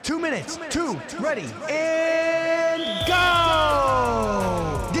2 minutes, ready, and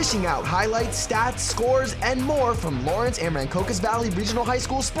go! Dishing out highlights, stats, scores, and more from Lawrence and Rancocas Valley Regional High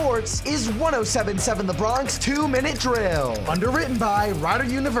School Sports is 107.7 The Bronx 2-Minute Drill. Underwritten by Rider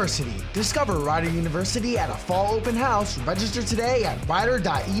University. Discover Rider University at a fall open house. Register today at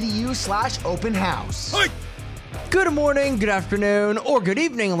rider.edu/open house. Good morning, good afternoon, or good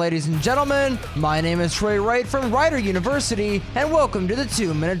evening, ladies and gentlemen. My name is Trey Wright from Rider University, and welcome to the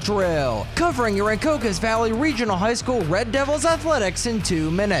 2-Minute Drill, covering your Rancocas Valley Regional High School Red Devils athletics in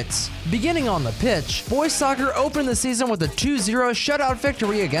 2 minutes. Beginning on the pitch, boys soccer opened the season with a 2-0 shutout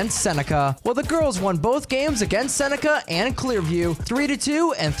victory against Seneca, while the girls won both games against Seneca and Clearview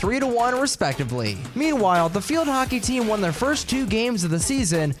 3-2 and 3-1 respectively. Meanwhile, the field hockey team won their first 2 games of the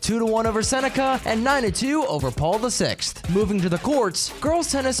season, 2-1 over Seneca and 9-2 over Paul VI. Moving to the courts,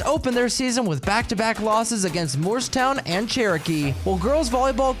 girls tennis opened their season with back-to-back losses against Moorestown and Cherokee, while girls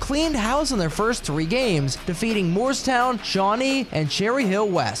volleyball cleaned house in their first 3 games, defeating Moorestown, Shawnee, and Cherry Hill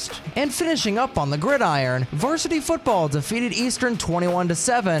West. And finishing up on the gridiron, varsity football defeated Eastern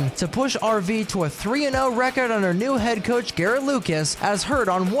 21-7 to push RV to a 3-0 record under new head coach Garrett Lucas, as heard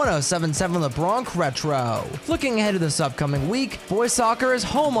on 107.7 The Bronx Retro. Looking ahead to this upcoming week, boys soccer is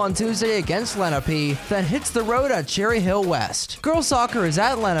home on Tuesday against Lenape, then hits the road at Cherry Hill West. Girls soccer is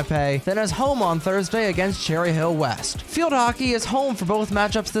at Lenape, then is home on Thursday against Cherry Hill West. Field hockey is home for both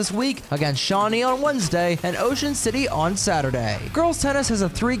matchups this week against Shawnee on Wednesday and Ocean City on Saturday. Girls tennis has a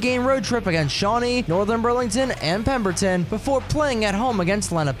 3-game road trip against Shawnee, Northern Burlington, and Pemberton before playing at home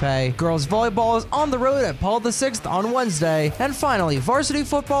against Lenape. Girls volleyball is on the road at Paul VI on Wednesday. And finally, varsity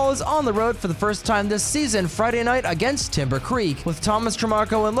football is on the road for the first time this season Friday night against Timber Creek, with Thomas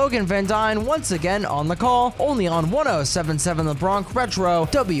Tremarco and Logan Van Dyne once again on the call, only on 107.7 The Bronx Retro,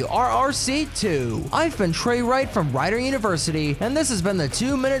 WRRC2. I've been Trey Wright from Rider University, and this has been the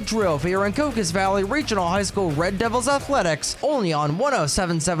 2-Minute Drill for your Rancocas Valley Regional High School Red Devils athletics, only on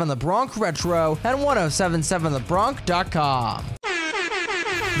 107.7 The Bronx Retro and 107.7thebronx.com.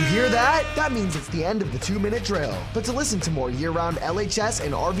 You hear that? That means it's the end of the 2-Minute Drill. But to listen to more year-round LHS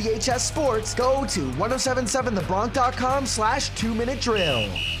and RVHS sports, go to 107.7thebronx.com/2-Minute Drill.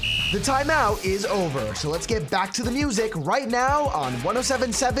 The timeout is over, so let's get back to the music right now on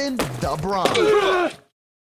 107.7 The Bronx.